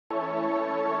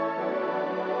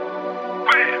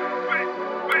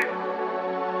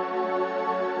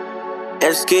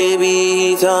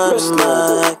Skbeatz on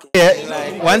the mic.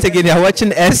 Yeah, once again, you're watching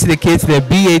SDK, the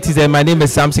B80s, and my name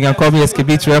is Samson, and call me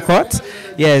SKbeatzrecords.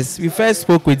 Yes, we first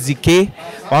spoke with ZK,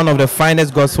 one of the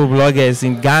finest gospel bloggers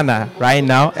in Ghana right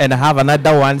now, and I have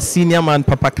another one, senior man,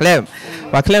 Papa Clem.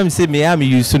 Papa Clem said, me, I'm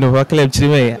used to know Papa Clem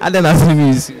Chime. I don't know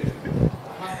music.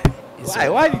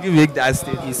 Why did you make that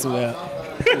statement? It's well.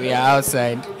 We are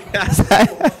outside.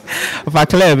 Papa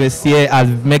Clem is here at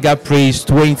Mega Praise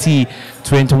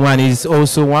 2021. He's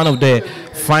also one of the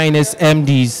finest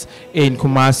MDs in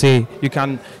Kumasi. You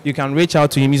can reach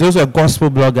out to him. He's also a gospel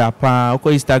blogger.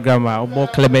 Instagram, more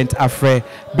CLEMENT AFREH.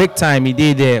 Big time he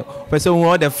did there. So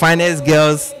all the finest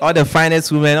girls, all the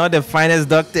finest women, all the finest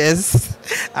doctors,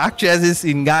 actresses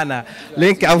in Ghana.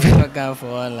 Link up for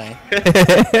online.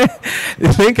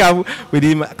 Link up with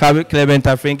him, CLEMENT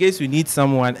AFREH, in case you need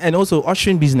someone. And also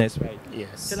ushering business, right?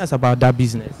 Yes. Tell us about that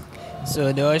business.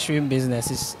 So the ushering business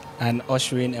is an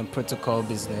ushering and protocol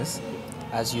business.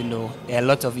 As you know, there are a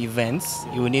lot of events.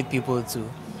 You will need people to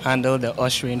handle the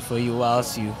ushering for you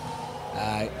whilst you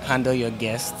handle your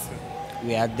guests.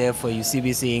 We are there for you,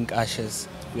 CBC Inc. Ushers.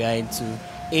 We are into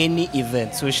any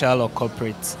event, social or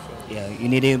corporate. Yeah, you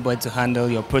need anybody to handle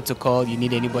your protocol. You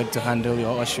need anybody to handle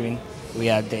your ushering. We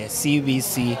are there,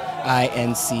 CBC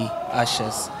INC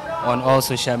Ushers. On all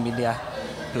social media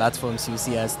platforms, you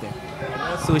see us there.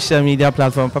 Social media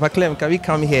platform. Papa Clem, can we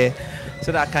come here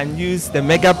so that I can use the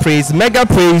Mega Praise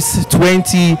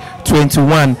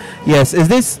 2021? Yes, is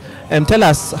this? Tell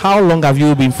us, how long have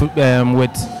you been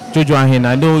with Jojo Ahen?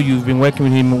 I know you've been working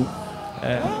with him.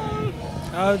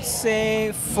 I would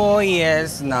say 4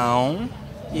 years now.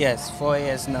 Yes, 4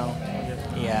 years now.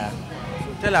 Yeah.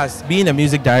 So tell us, being a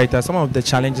music director, some of the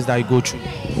challenges that you go through.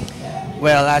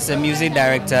 Well, as a music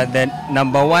director, the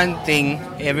number one thing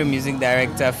every music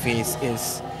director faces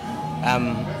is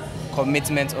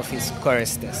commitment of his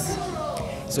choristers.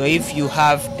 So if you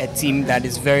have a team that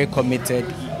is very committed,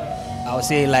 I would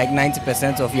say like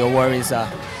 90% of your worries are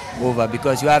over,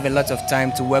 because you have a lot of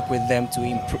time to work with them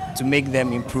to make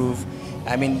them improve.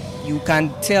 I mean, you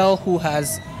can tell who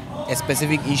has a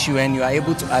specific issue and you are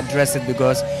able to address it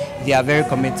because they are very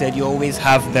committed. You always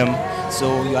have them,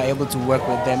 so you are able to work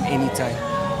with them anytime.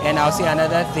 And I'll say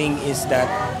another thing is that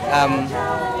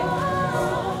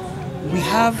we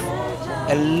have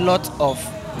a lot of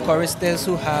choristers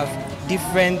who have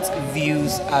different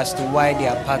views as to why they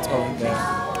are part of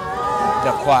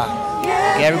the choir.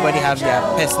 Okay, everybody have their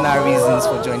personal reasons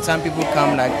for joining. Some people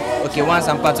come like, okay, once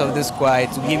I'm part of this choir,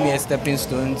 to give me a stepping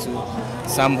stone to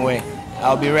somewhere.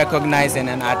 I'll be recognized and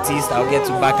an artist. I'll get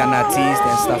to back an artist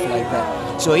and stuff like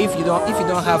that. So if you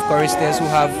don't have choristers who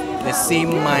have the same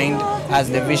mind as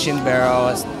the vision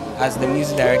bearer, as the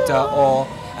music director, or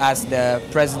as the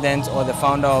president or the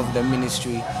founder of the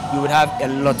ministry, you would have a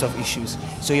lot of issues.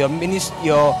 So your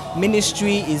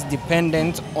ministry is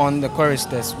dependent on the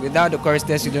choristers. Without the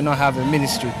choristers, you do not have a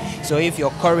ministry. So if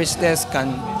your choristers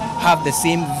can have the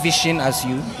same vision as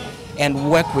you and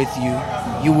work with you,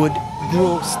 you would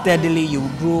grow steadily, you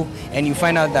grow, and you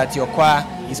find out that your choir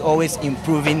is always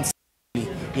improving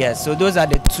steadily. Yes, so those are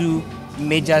the two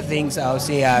major things I would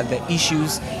say are the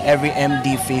issues every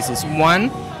MD faces.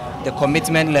 One, the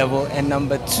commitment level, and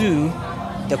number two,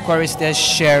 the choristers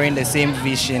sharing the same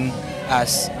vision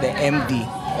as the MD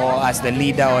or as the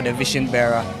leader or the vision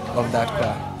bearer of that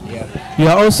choir. Yeah. You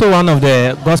are also one of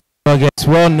the gospel bloggers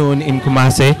well known in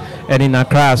Kumasi and in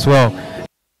Accra as well.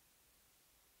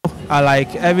 I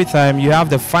like every time you have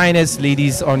the finest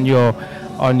ladies on your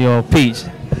page.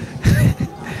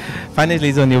 Finest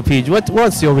ladies on your page.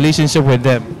 What's your relationship with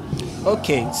them?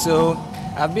 Okay, so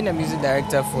I've been a music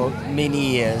director for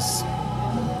many years.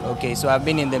 Okay, so I've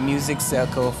been in the music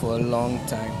circle for a long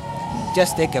time.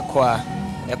 Just take a choir.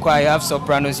 A choir, you have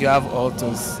sopranos, you have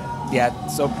altos. They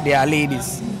are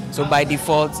ladies. So by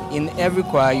default, in every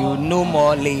choir, you know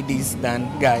more ladies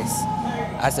than guys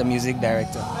as a music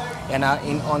director. And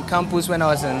on campus, when I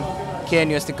was in KN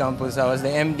University campus, I was the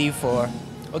MD for,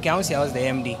 okay, I won't say I was the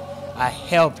MD. I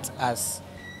helped as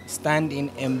stand-in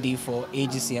MD for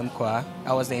AGCM choir.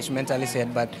 I was the instrumentalist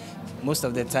head, but most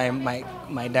of the time, my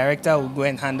director would go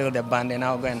and handle the band, and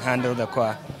I would go and handle the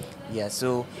choir. Yeah,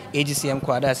 so AGCM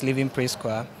choir, that's Living Praise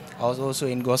choir. I was also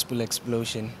in Gospel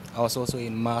Explosion. I was also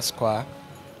in Mass choir.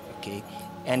 Okay,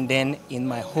 and then in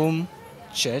my home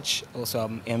church, also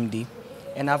I'm MD.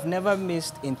 And I've never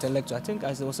missed intellectual. I think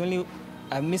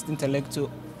I missed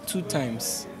intellectual 2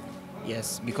 times.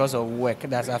 Yes, because of work.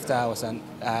 That's after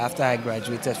I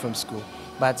graduated from school.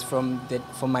 But from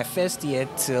my first year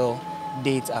till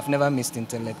date, I've never missed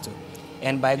intellectual.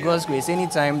 And by God's grace,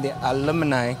 anytime the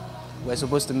alumni were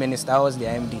supposed to minister, I was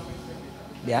their MD.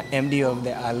 They are MD of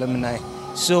the alumni.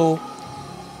 So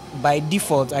by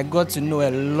default, I got to know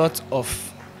a lot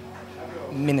of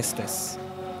ministers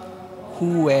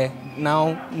who were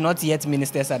now not yet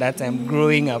ministers at that time,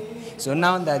 growing up. So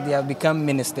now that they have become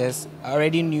ministers, I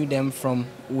already knew them from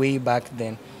way back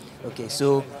then. Okay,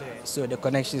 so the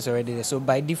connection is already there. So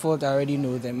by default, I already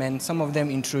know them, and some of them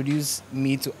introduce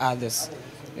me to others.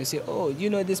 They say, "Oh, you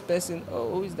know this person? Oh,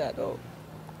 who is that? Oh,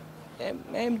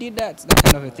 did that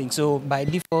kind of a thing." So by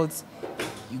default,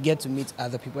 you get to meet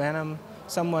other people, and I'm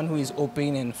someone who is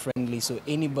open and friendly, so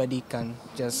anybody can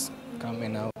just come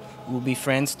and out. We'll be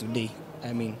friends today.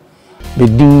 I mean,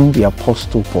 the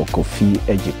Apostle Paul Kofi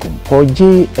Ejikum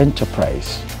Poje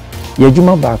Enterprise.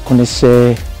 Yejuma ba kone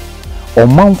se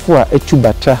omanfo a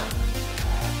etubata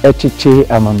etete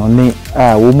amanone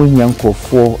a womu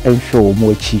nyankofo enhwe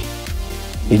omo achi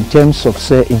in terms of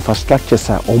say infrastructures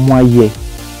a omo aye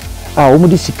a omo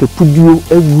de sikapuduo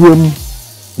awuam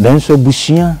nanso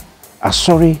busua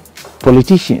asori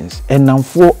politicians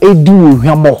enamfo edu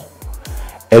hwamo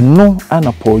eno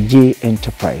ana Poje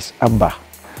Enterprise aba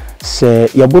se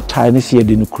yabotai ne se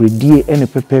yede no kredie ene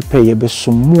pepepe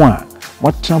yebesomo a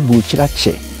watra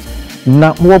buchirache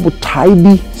na mo botai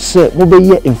bi se mo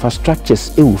beye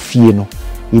infrastructures e wo fie no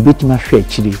yebetima hwe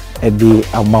akire e de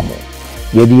amamo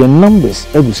yede ye numbers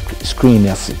e bu screen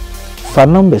ase fa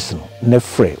numbers no ne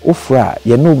frɛ ofra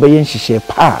ye no beye nhihye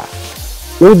pa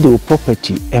o de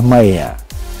property e maya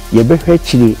yebehwe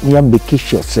akire ne yambeke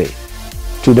sure say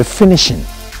to the finishing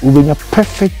we bring a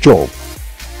perfect job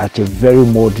at a very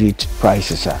moderate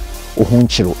prices.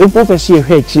 Ohunchiro. If prophecy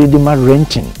here chiri ma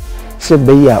renting, say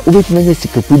beya, ubetmenye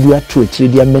sikapudu atu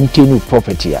chiri maintain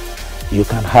property. You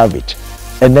can have it,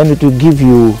 and then it will give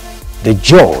you the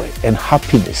joy and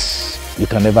happiness you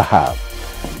can never have.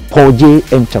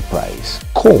 Poje Enterprise.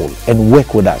 Call and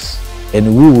work with us,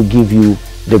 and we will give you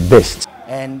the best.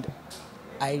 And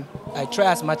I try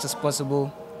as much as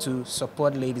possible to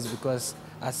support ladies, because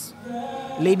as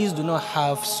ladies do not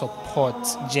have support,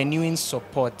 genuine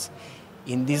support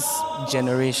in this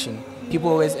generation. People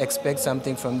always expect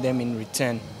something from them in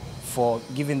return for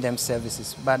giving them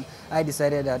services. But I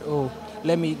decided that, oh,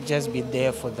 let me just be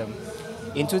there for them.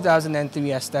 In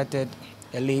 2003, I started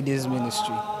a ladies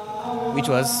ministry, which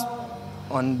was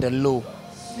on the low.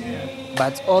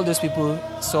 But all those people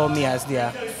saw me as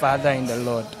their father in the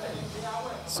Lord.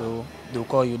 So they'll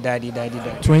call you daddy, daddy,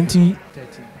 daddy.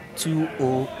 2013.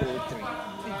 2003.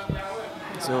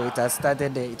 So it has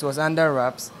started there. It was under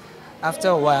wraps. After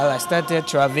a while, I started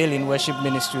Travail in Worship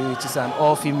Ministry, which is an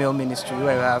all-female ministry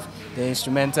where you have the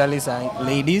instrumentalists are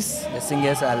ladies, the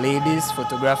singers are ladies,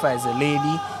 photographer is a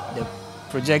lady, the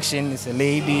projection is a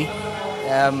lady.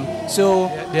 So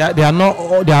they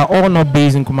are all not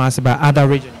based in Kumasi, but other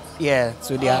regions. Yeah,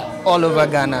 so they are all over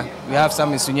Ghana. We have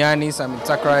some in Sunyani, some in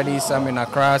Takoradi, some in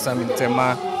Accra, some in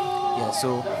Tema. Yeah,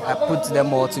 so I put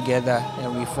them all together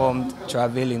and we formed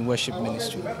Travail in Worship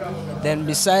Ministry. Then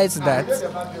besides that,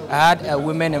 I had a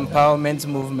women empowerment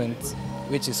movement,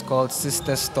 which is called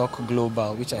Sister Stock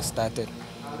Global, which I started.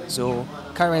 So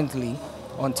currently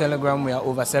on Telegram, we are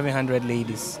over 700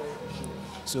 ladies.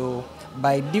 So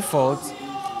by default,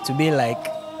 to be like,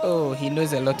 oh, he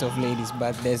knows a lot of ladies,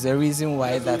 but there's a reason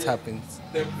why that happens.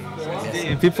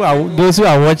 Yes. People are, those who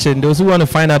are watching, those who want to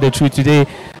find out the truth today,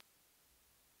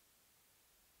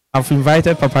 I've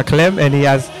invited Papa Clem, and he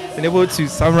has been able to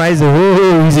summarize the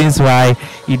whole reasons why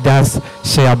he does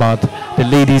share about the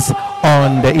ladies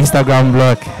on the Instagram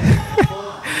blog.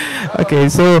 Okay,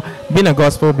 so being a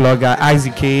gospel blogger,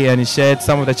 Isaac K, and he shared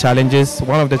some of the challenges.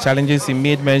 One of the challenges he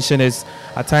made mention is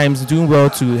at times doing well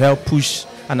to help push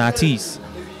an artist.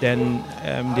 Then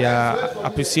their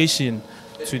appreciation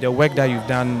to the work that you've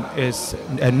done is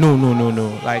no.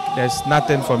 Like there's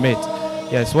nothing from it.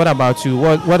 Yes. What about you?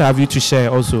 What have you to share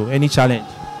also? Any challenge?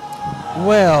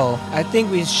 Well, I think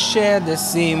we share the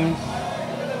same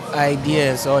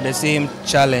ideas or the same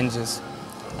challenges.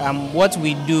 What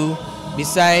we do,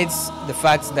 besides the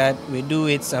fact that we do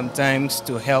it sometimes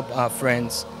to help our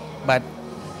friends, but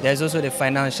there's also the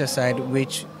financial side,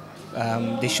 which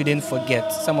they shouldn't forget.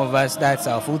 Some of us, that's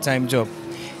our full-time job.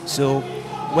 So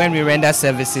when we render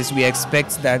services, we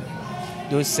expect that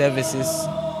those services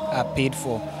are paid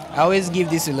for. I always give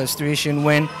this illustration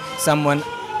when someone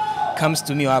comes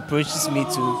to me or approaches me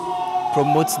to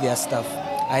promote their stuff.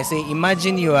 I say,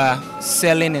 imagine you are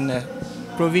selling in a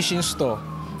provision store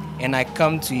and I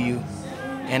come to you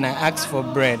and I ask for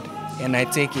bread and I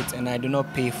take it and I do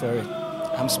not pay for it.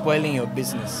 I'm spoiling your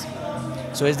business.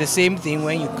 So it's the same thing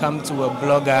when you come to a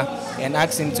blogger and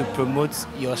ask him to promote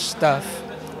your stuff,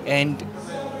 and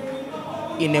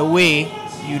in a way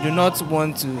you do not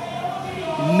want to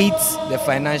meet the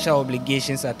financial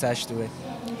obligations attached to it.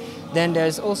 Then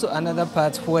there's also another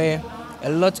part where a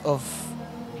lot of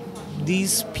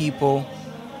these people,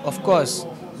 of course,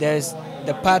 there's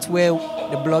the part where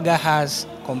the blogger has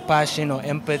compassion or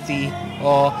empathy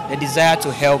or the desire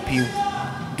to help you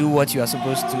do what you are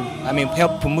supposed to. I mean,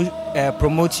 help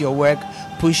promote your work,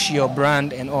 push your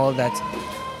brand and all that.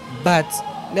 But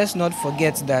let's not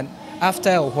forget that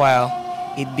after a while,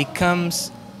 it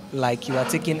becomes like you are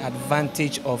taking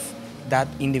advantage of that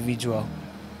individual,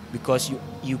 because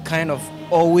you kind of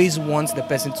always want the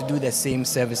person to do the same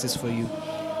services for you.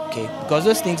 Okay, because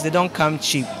those things, they don't come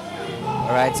cheap.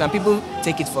 All right, some people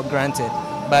take it for granted,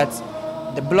 but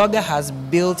the blogger has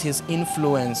built his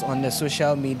influence on the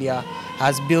social media,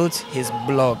 has built his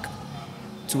blog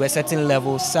to a certain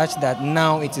level such that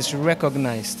now it is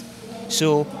recognized.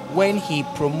 So when he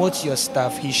promotes your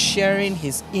stuff, he's sharing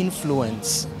his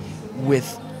influence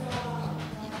with,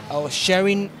 or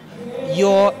sharing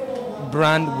your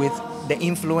brand with the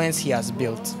influence he has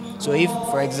built. So if,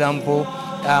 for example,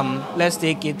 let's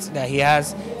take it that he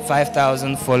has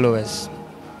 5,000 followers.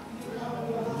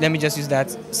 Let me just use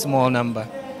that small number.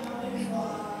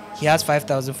 He has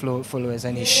 5,000 followers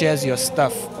and he shares your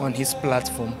stuff on his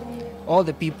platform. All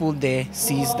the people there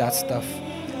sees that stuff.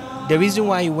 The reason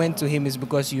why you went to him is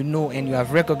because you know and you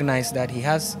have recognized that he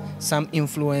has some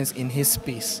influence in his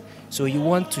space. So you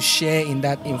want to share in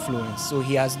that influence. So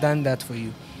he has done that for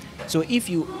you. So if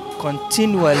you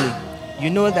continually,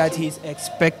 you know that he's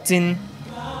expecting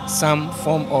some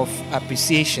form of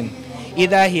appreciation.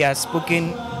 Either he has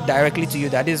spoken directly to you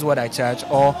that is what I charge,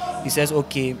 or he says,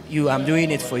 okay, I'm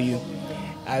doing it for you.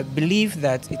 I believe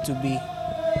that it would be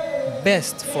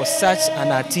best for such an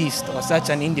artist or such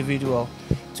an individual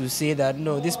to say that,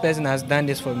 no, this person has done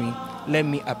this for me, let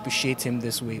me appreciate him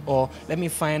this way, or let me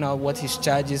find out what his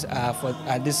charges are for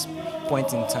at this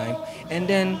point in time, and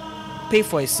then pay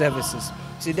for his services.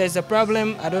 See, there's a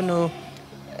problem, I don't know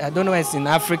it's in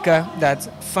Africa,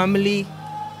 that family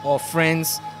or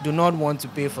friends do not want to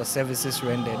pay for services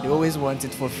rendered. They always want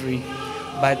it for free.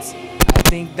 But I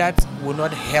think that will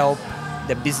not help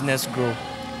the business grow.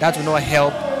 That will not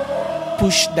help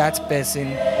push that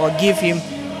person or give him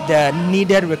the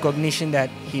needed recognition that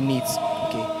he needs.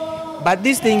 Okay. But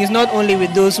this thing is not only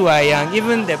with those who are young.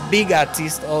 Even the big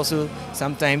artists also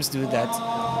sometimes do that.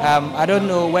 I don't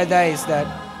know whether it's that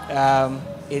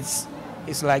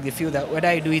it's like they feel that whether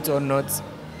I do it or not,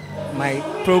 my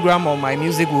program or my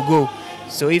music will go.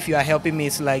 So if you are helping me,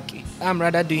 it's like I'm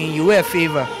rather doing you a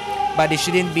favor. But it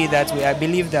shouldn't be that way. I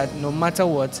believe that no matter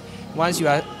what, once you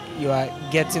are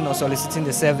getting or soliciting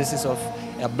the services of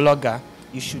a blogger,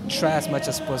 you should try as much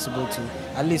as possible to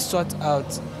at least sort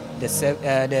out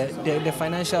the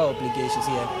financial obligations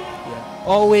here. Yeah.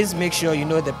 Always make sure you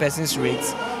know the person's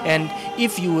rates, and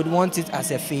if you would want it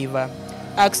as a favor,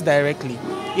 ask directly.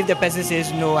 If the person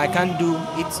says, no, I can't do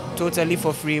it totally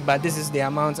for free, but this is the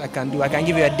amount I can do, I can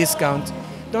give you a discount,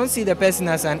 don't see the person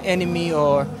as an enemy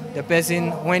or the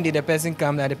person, when did the person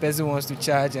come that the person wants to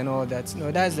charge and all that. No,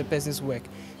 that's the person's work.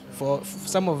 For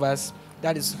some of us,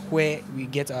 that is where we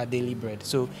get our daily bread.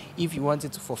 So if you want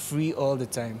it for free all the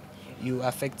time, you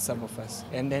affect some of us.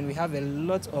 And then we have a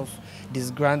lot of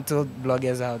disgruntled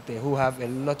bloggers out there who have a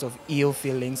lot of ill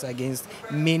feelings against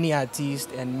many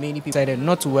artists, and many people decided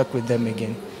not to work with them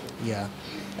again. Yeah,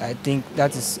 I think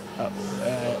that is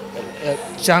a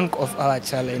chunk of our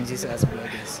challenges as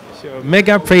bloggers. Sure.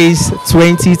 Mega Praise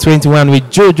 2021 with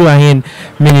Jojo Ahin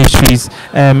Ministries.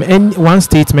 Any one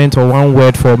statement or one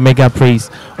word for Mega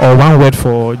Praise, or one word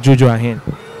for Jojo Ahin?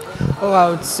 Oh, I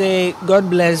would say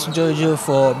God bless Jojo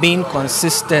for being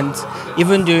consistent.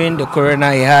 Even during the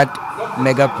corona, he had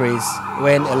Mega Praise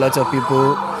when a lot of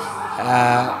people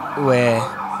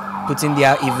were putting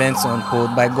their events on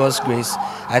hold. By God's grace,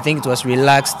 I think it was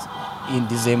relaxed in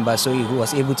December, so he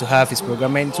was able to have his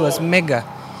program, and it was mega.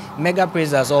 Mega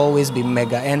Praise has always been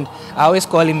mega, and I always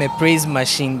call him a praise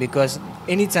machine, because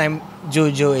anytime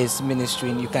Jojo is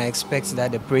ministering, you can expect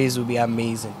that the praise will be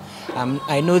amazing.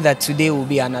 I know that today will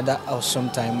be another awesome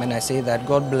time, and I say that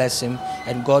God bless him,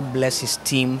 and God bless his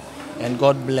team, and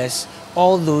God bless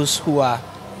all those who are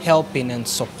helping and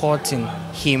supporting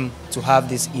him to have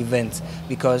this event,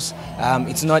 because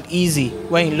it's not easy.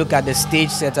 When you look at the stage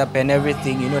setup and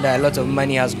everything, you know that a lot of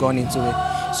money has gone into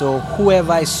it. So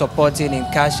whoever is supporting in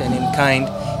cash and in kind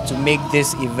to make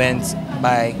this event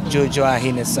by Jojo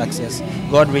Ahin a success,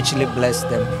 God richly bless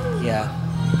them. Yeah.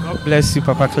 God bless you,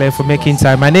 Papa Claire, for making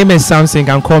time. My name is Samson,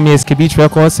 and call me Skbeatz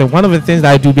Records, and one of the things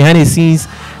that I do behind the scenes,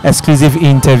 exclusive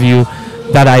interview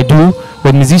that I do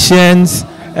with musicians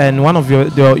and one of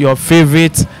your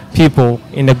favorite people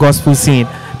in the gospel scene.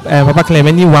 Papa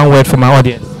Clement, any one word for my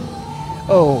audience?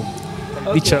 Oh,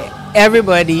 okay.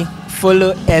 Everybody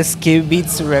follow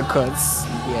Skbeatz Records.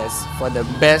 Yes, for the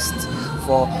best,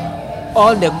 for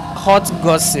all the hot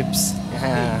gossips.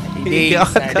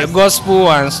 The gospel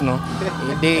ones, no.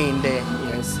 In there,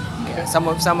 yes. Yeah. Some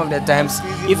of the times,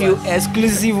 if you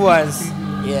exclusive ones,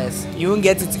 yes, you won't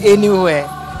get it anywhere.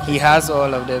 He has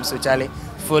all of them. So Charlie,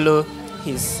 follow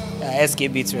his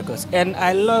Skbeatz Records, and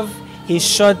I love his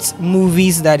short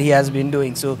movies that he has been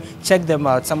doing. So check them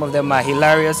out. Some of them are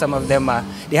hilarious. Some of them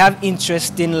they have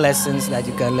interesting lessons that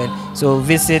you can learn. So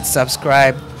visit,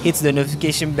 subscribe, hit the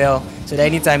notification bell so that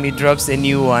anytime he drops a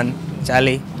new one,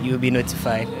 Charlie, you'll be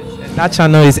notified. That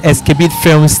channel is Skbeatz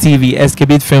Films TV.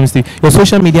 Skbeatz Films TV. Your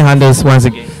social media handles once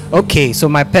again. Okay, so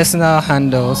my personal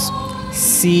handles.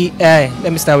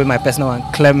 Let me start with my personal one,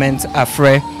 Clement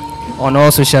AFREH, on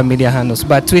all social media handles.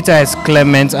 But Twitter is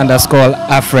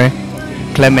Clement_AFREH,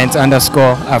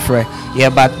 Clement_AFREH. Yeah,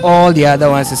 but all the other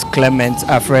ones is Clement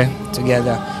AFREH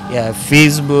together. Yeah,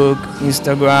 Facebook,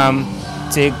 Instagram,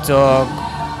 TikTok,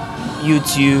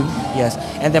 YouTube. Yes,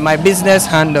 and then my business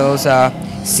handles are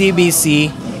CBC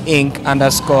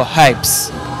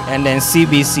Inc_hypes, and then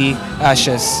CBC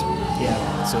Ashes. Yeah,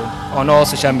 so on all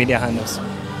social media handles.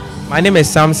 My name is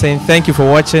Samson. Thank you for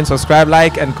watching. Subscribe,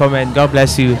 like, and comment. God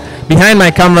bless you. Behind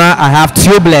my camera, I have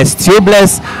THEOBLESS.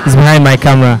 THEOBLESS is behind my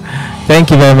camera. Thank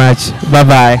you very much. Bye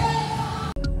bye.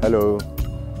 Hello.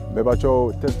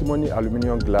 Mebacho testimony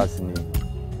aluminium glass ni.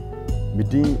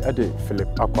 Midin ade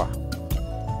Philip Aqua.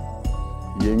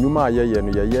 Ye nyuma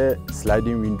ye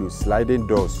sliding windows, sliding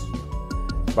doors,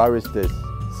 barristers,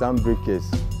 sound breakers,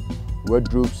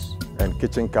 wardrobes, and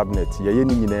kitchen cabinets. Ye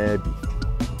ni nyina bi.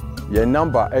 Your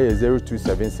number is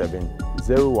 0277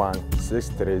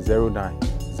 016309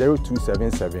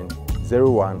 0277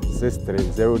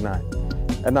 016309,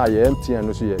 and I MTN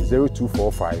also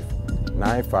 0245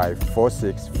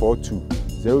 954642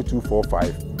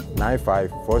 0245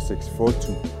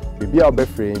 954642. Bibi a be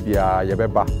free bia ye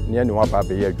beba ne ne wa ba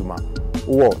be ye adwuma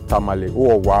wo tamale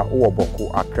wo wa wo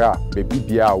boko Accra bebi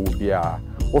bia wo bia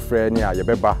wo frɛ ne a ye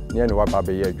beba ne ne wa ba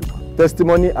be ye adwuma.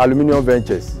 Testimony Aluminium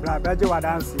Ventures.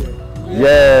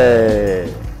 Yeah.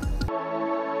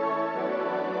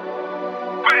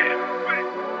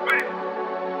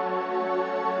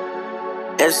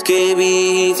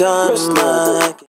 Skbeatzrecords.